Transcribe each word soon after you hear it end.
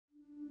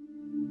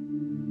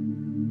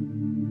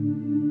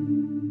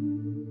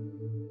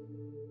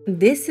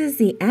This is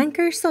the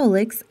Anker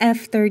Solix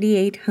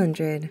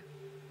F3800,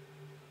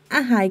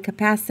 a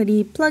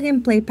high-capacity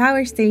plug-and-play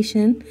power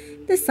station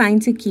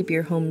designed to keep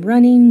your home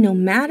running no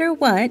matter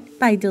what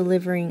by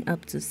delivering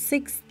up to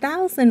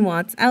 6,000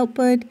 watts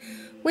output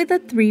with a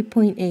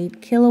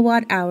 3.8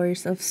 kilowatt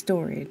hours of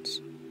storage,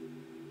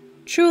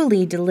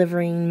 truly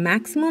delivering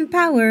maximum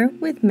power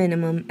with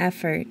minimum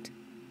effort.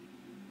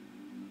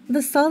 The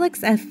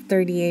Solix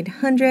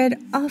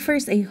F3800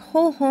 offers a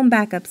whole home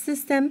backup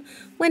system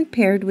when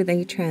paired with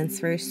a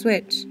transfer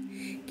switch,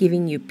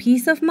 giving you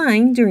peace of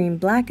mind during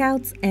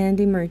blackouts and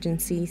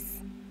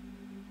emergencies.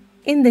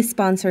 In this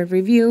sponsored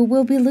review,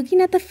 we'll be looking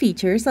at the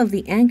features of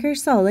the Anker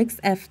Solix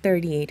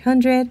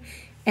F3800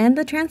 and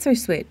the transfer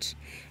switch,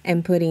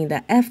 and putting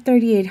the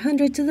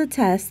F3800 to the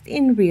test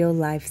in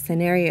real-life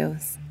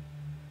scenarios.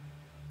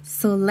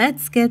 So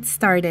let's get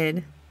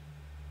started.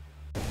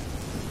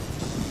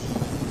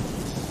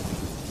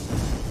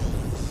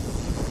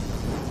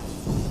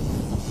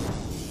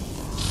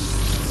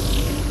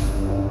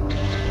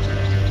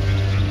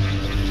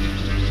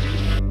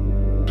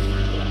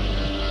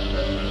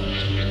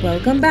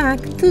 Welcome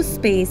back to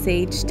Space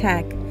Age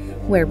Tech,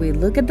 where we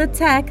look at the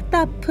tech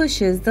that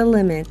pushes the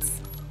limits.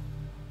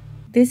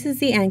 This is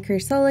the Anker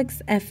Solix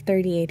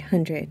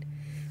F3800.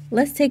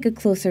 Let's take a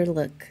closer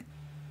look.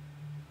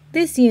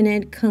 This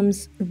unit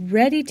comes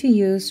ready to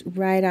use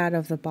right out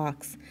of the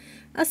box.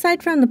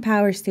 Aside from the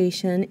power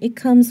station, it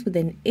comes with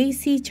an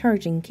AC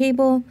charging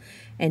cable,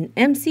 an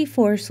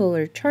MC4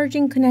 solar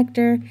charging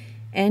connector,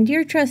 and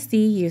your trusty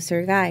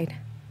user guide.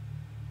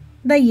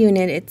 The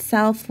unit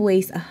itself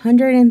weighs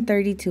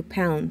 132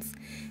 pounds,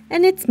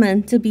 and it's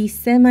meant to be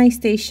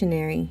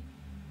semi-stationary.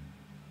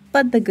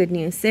 But the good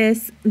news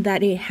is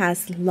that it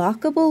has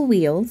lockable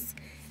wheels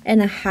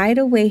and a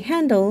hideaway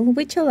handle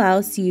which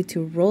allows you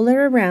to roll it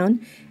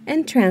around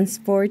and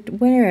transport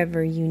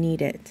wherever you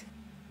need it.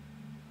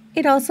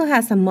 It also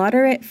has a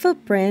moderate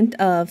footprint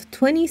of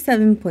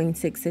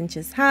 27.6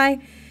 inches high,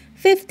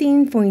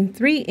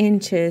 15.3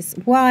 inches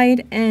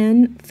wide,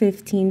 and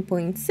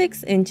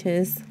 15.6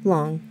 inches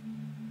long.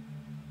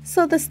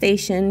 So the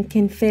station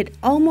can fit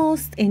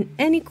almost in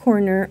any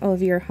corner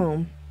of your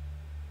home.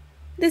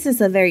 This is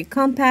a very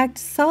compact,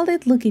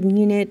 solid-looking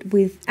unit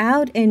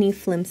without any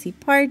flimsy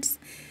parts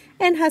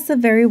and has a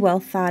very well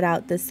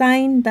thought-out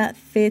design that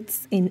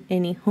fits in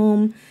any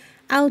home,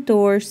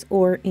 outdoors,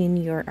 or in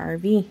your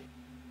RV.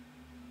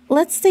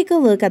 Let's take a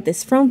look at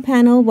this front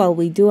panel while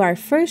we do our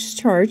first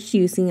charge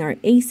using our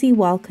AC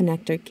wall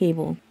connector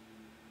cable.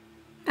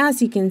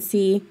 As you can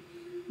see,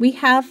 we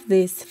have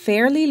this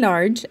fairly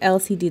large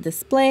LCD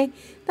display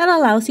that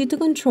allows you to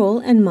control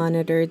and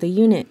monitor the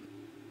unit.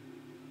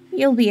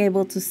 You'll be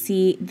able to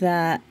see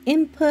the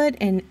input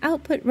and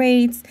output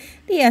rates,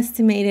 the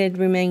estimated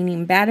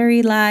remaining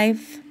battery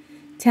life,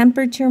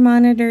 temperature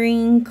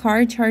monitoring,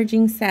 car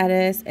charging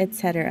status,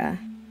 etc.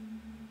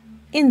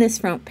 In this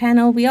front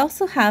panel, we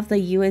also have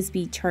the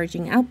USB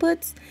charging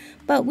outputs,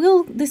 but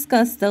we'll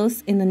discuss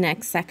those in the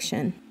next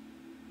section.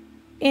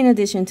 In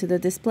addition to the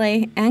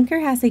display,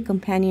 Anker has a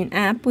companion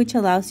app which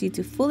allows you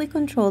to fully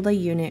control the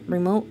unit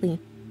remotely.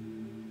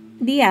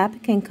 The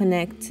app can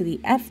connect to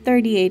the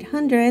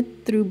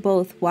F3800 through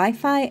both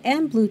Wi-Fi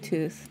and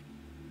Bluetooth.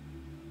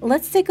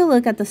 Let's take a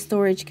look at the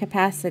storage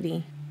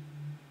capacity.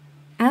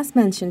 As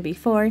mentioned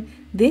before,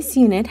 this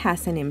unit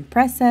has an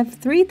impressive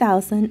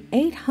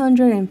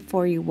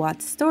 3,840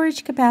 watt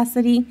storage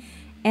capacity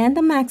and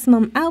a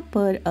maximum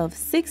output of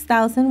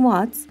 6,000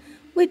 watts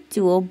with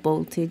dual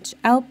voltage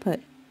output.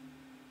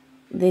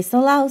 This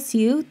allows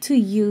you to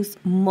use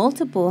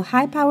multiple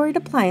high-powered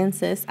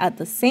appliances at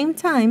the same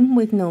time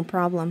with no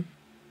problem.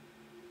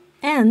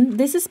 And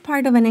this is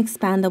part of an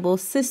expandable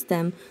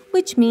system,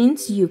 which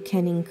means you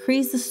can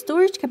increase the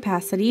storage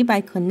capacity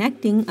by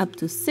connecting up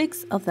to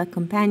 6 of the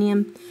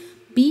companion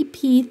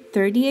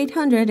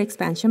BP3800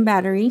 expansion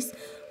batteries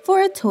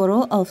for a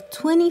total of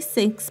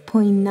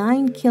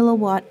 26.9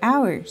 kilowatt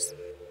hours.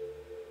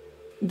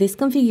 This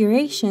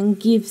configuration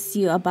gives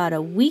you about a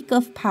week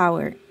of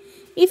power.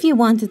 If you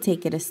want to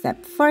take it a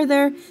step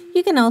further,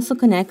 you can also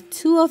connect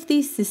 2 of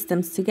these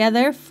systems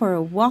together for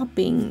a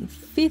whopping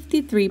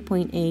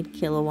 53.8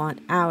 kilowatt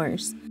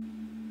hours.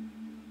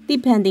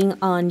 Depending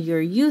on your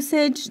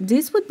usage,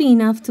 this would be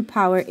enough to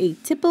power a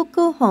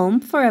typical home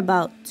for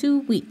about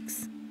 2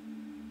 weeks.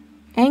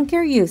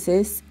 Anker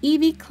uses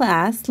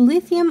EV-class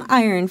lithium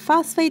iron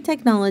phosphate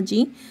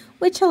technology,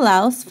 which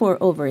allows for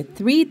over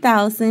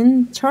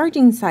 3,000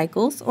 charging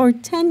cycles or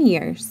 10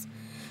 years.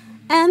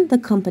 And the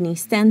company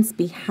stands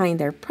behind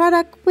their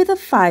product with a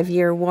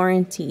 5-year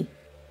warranty.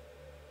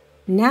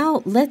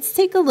 Now let's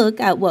take a look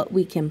at what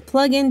we can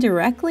plug in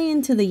directly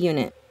into the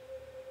unit.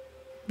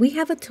 We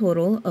have a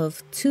total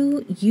of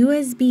 2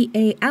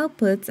 USB-A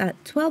outputs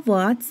at 12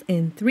 watts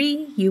and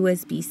 3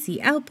 USB-C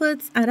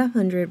outputs at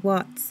 100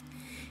 watts,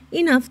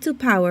 enough to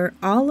power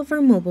all of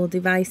our mobile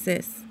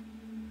devices.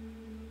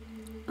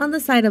 On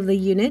the side of the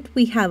unit,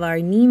 we have our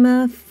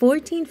NEMA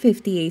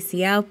 1450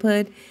 AC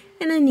output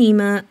and a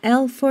NEMA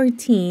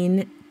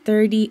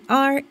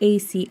L1430R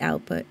AC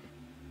output.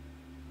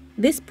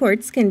 These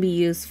ports can be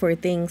used for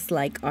things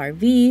like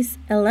RVs,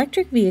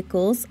 electric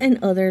vehicles,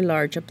 and other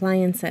large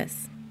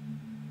appliances.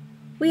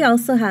 We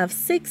also have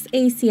 6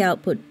 AC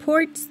output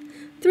ports,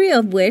 3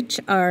 of which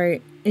are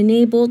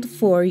enabled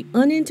for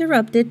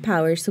uninterrupted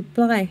power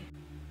supply.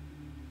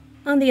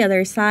 On the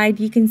other side,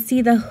 you can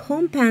see the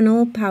home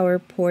panel power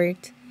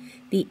port,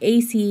 the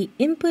AC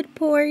input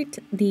port,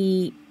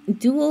 the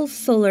dual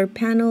solar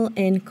panel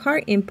and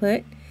car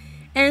input,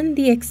 and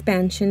the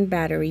expansion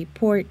battery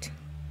port.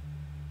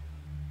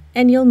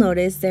 And you'll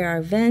notice there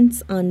are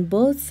vents on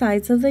both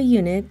sides of the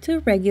unit to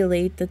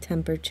regulate the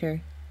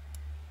temperature.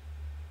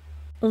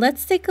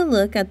 Let's take a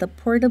look at the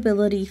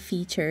portability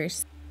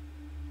features.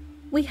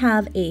 We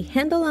have a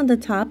handle on the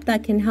top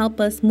that can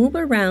help us move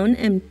around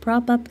and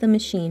prop up the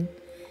machine.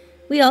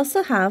 We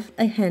also have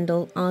a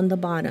handle on the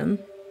bottom.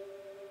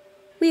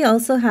 We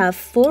also have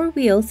 4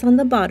 wheels on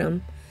the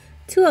bottom.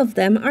 2 of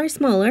them are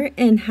smaller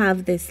and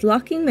have this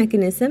locking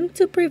mechanism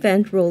to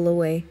prevent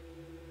rollaway.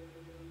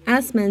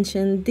 As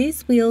mentioned,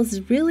 these wheels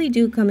really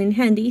do come in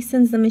handy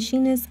since the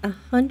machine is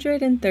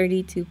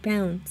 132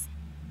 pounds.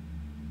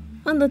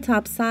 On the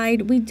top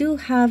side, we do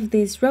have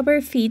these rubber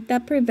feet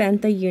that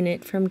prevent the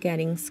unit from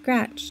getting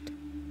scratched.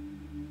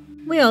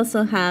 We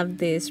also have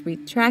this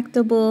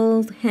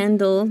retractable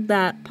handle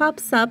that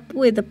pops up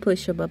with the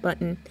push of a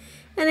button,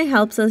 and it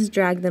helps us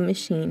drag the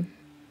machine.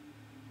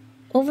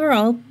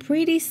 Overall,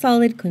 pretty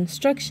solid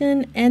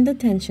construction and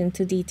attention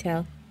to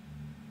detail.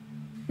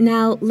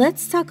 Now,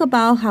 let's talk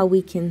about how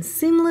we can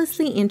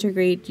seamlessly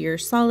integrate your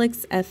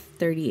Solix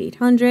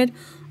F3800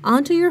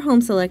 onto your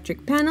home's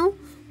electric panel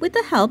with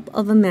the help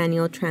of a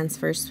manual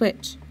transfer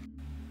switch.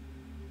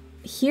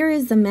 Here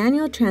is the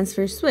manual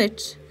transfer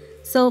switch,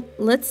 so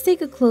let's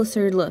take a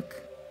closer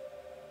look.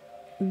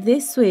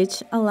 This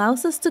switch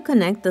allows us to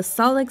connect the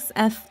Solix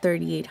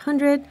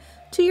F3800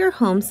 to your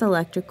home's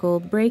electrical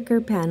breaker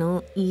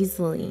panel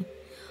easily.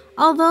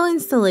 Although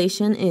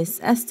installation is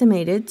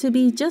estimated to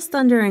be just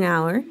under an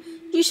hour,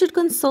 you should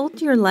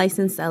consult your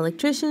licensed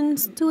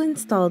electricians to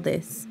install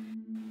this.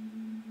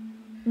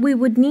 We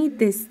would need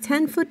this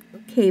 10-foot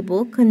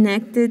cable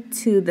connected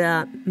to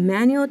the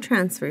manual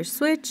transfer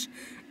switch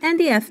and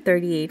the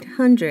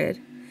F3800,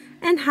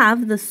 and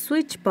have the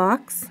switch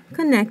box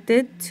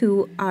connected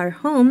to our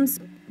home's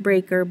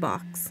breaker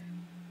box.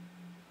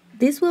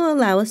 This will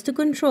allow us to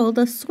control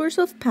the source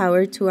of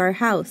power to our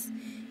house,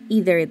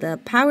 either the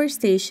power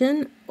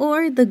station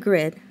or the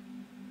grid.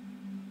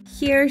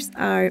 Here's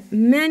our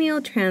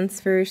manual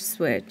transfer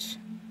switch.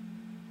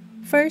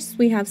 First,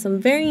 we have some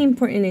very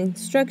important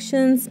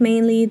instructions,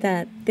 mainly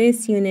that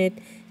this unit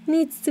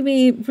needs to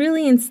be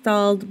really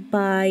installed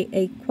by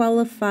a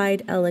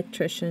qualified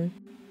electrician.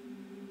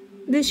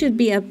 This should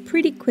be a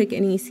pretty quick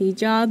and easy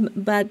job,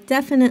 but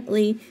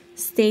definitely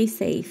stay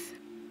safe.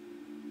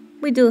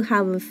 We do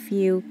have a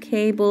few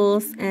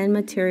cables and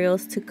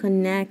materials to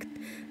connect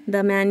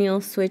the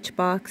manual switch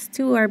box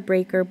to our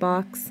breaker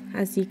box,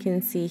 as you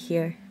can see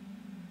here.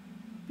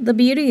 The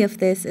beauty of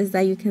this is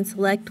that you can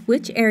select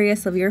which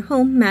areas of your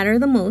home matter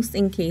the most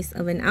in case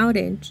of an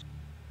outage.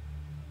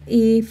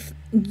 If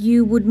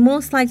you would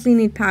most likely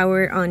need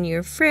power on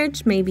your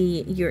fridge,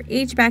 maybe your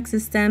HVAC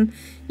system,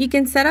 you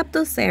can set up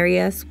those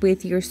areas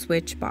with your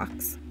switch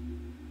box.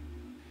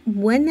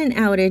 When an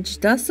outage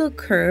does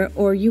occur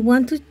or you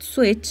want to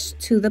switch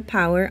to the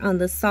power on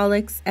the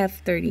Solix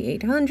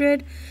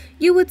F3800,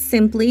 you would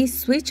simply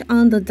switch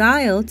on the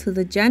dial to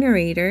the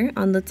generator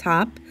on the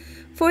top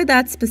for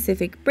that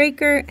specific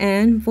breaker,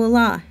 and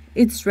voila,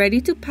 it's ready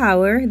to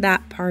power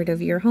that part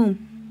of your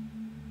home.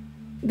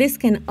 This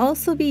can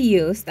also be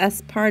used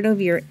as part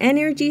of your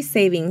energy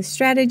saving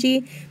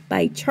strategy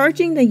by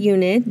charging the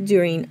unit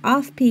during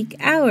off-peak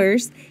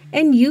hours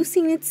and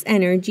using its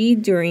energy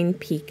during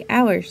peak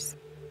hours.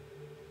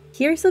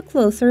 Here's a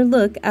closer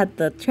look at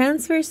the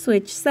transfer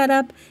switch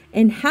setup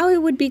and how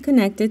it would be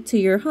connected to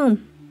your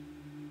home.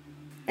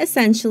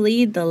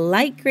 Essentially, the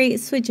light gray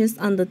switches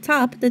on the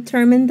top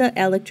determine the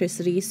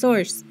electricity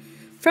source,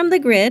 from the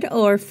grid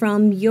or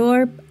from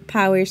your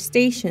power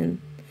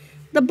station.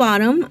 The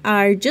bottom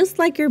are just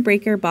like your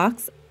breaker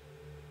box.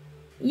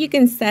 You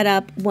can set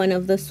up one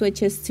of the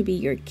switches to be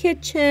your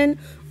kitchen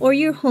or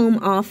your home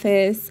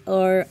office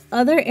or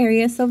other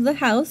areas of the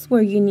house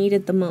where you need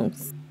it the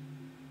most.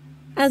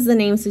 As the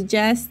name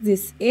suggests,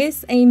 this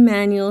is a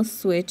manual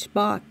switch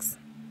box.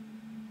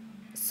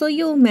 So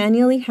you'll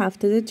manually have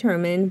to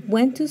determine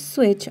when to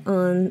switch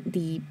on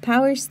the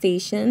power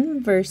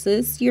station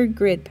versus your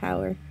grid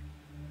power.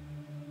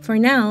 For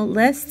now,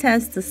 let's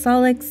test the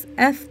Solix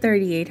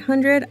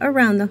F3800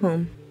 around the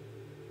home.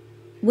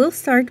 We'll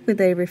start with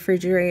a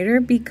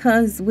refrigerator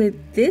because with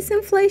this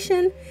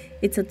inflation,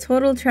 it's a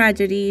total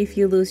tragedy if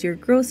you lose your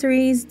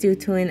groceries due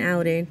to an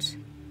outage.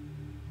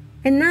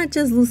 And not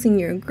just losing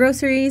your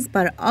groceries,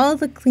 but all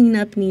the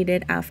cleanup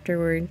needed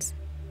afterwards.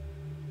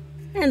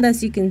 And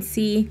as you can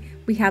see,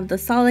 we have the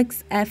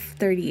Solix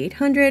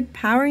F3800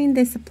 powering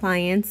this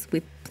appliance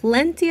with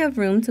plenty of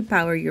room to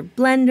power your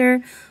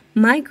blender,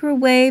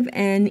 microwave,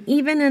 and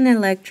even an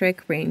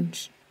electric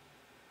range.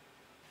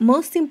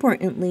 Most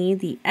importantly,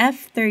 the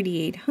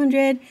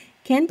F3800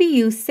 can be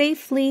used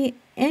safely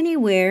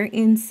anywhere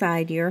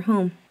inside your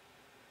home.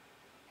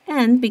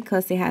 And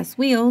because it has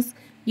wheels,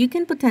 you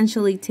can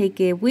potentially take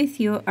it with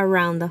you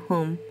around the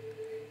home.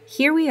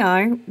 Here we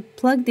are,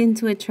 plugged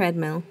into a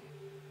treadmill.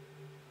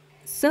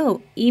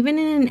 So, even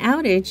in an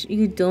outage,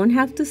 you don't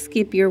have to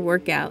skip your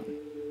workout.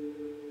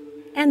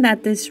 And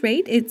at this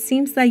rate, it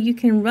seems that you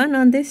can run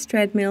on this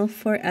treadmill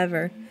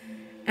forever,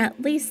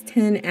 at least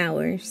 10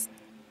 hours.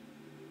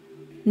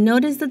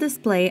 Notice the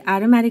display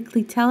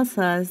automatically tells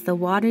us the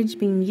wattage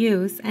being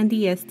used and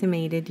the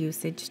estimated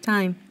usage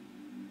time.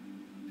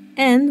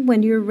 And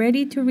when you're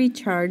ready to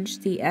recharge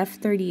the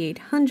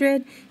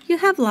F3800, you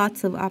have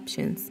lots of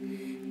options.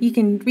 You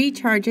can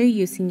recharge it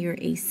using your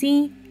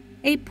AC,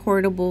 a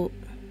portable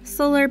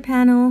solar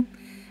panel,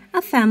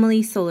 a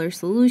family solar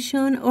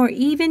solution, or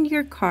even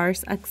your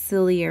car's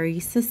auxiliary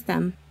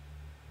system.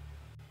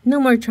 No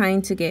more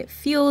trying to get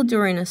fuel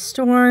during a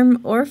storm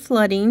or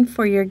flooding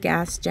for your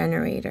gas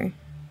generator.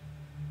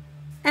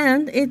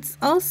 And it's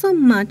also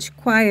much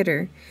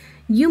quieter.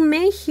 You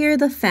may hear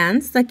the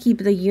fans that keep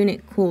the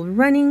unit cool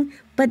running,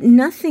 but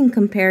nothing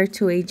compared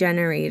to a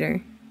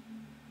generator.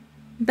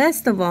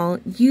 Best of all,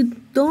 you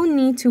don't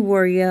need to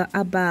worry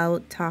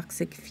about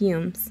toxic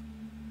fumes.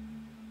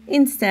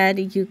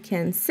 Instead, you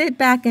can sit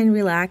back and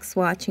relax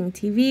watching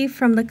TV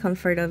from the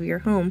comfort of your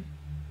home.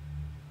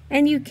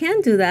 And you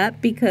can do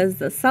that because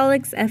the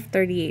Solix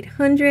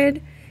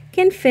F3800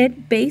 can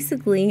fit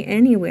basically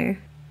anywhere.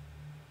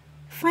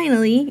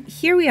 Finally,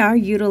 here we are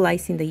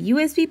utilizing the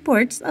USB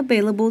ports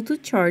available to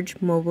charge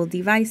mobile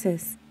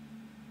devices.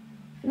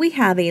 We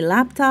have a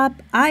laptop,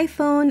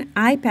 iPhone,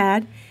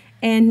 iPad,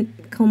 and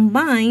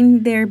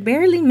combined, they're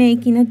barely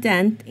making a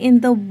dent in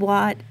the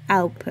watt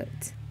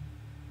output.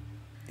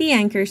 The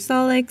Anker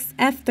Solix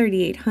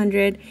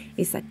F3800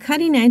 is a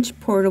cutting-edge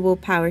portable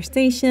power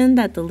station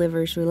that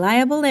delivers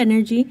reliable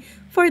energy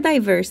for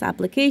diverse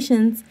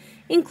applications,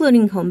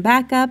 including home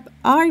backup,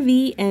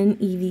 RV, and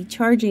EV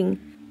charging.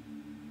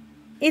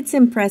 Its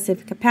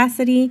impressive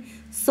capacity,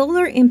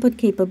 solar input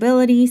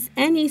capabilities,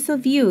 and ease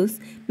of use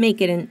make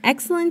it an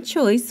excellent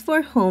choice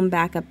for home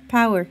backup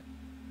power.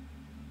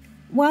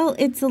 While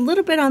it's a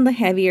little bit on the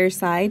heavier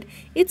side,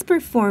 its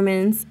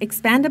performance,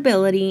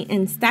 expandability,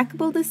 and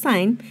stackable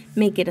design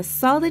make it a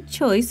solid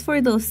choice for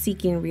those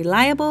seeking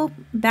reliable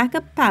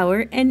backup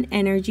power and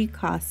energy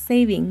cost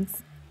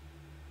savings.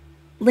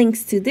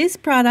 Links to this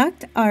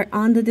product are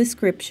on the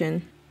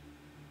description.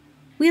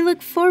 We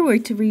look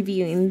forward to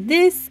reviewing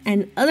this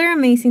and other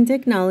amazing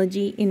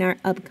technology in our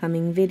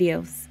upcoming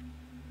videos.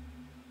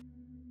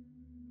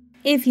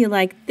 If you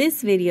liked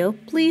this video,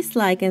 please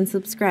like and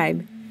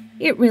subscribe.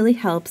 It really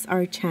helps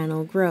our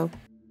channel grow.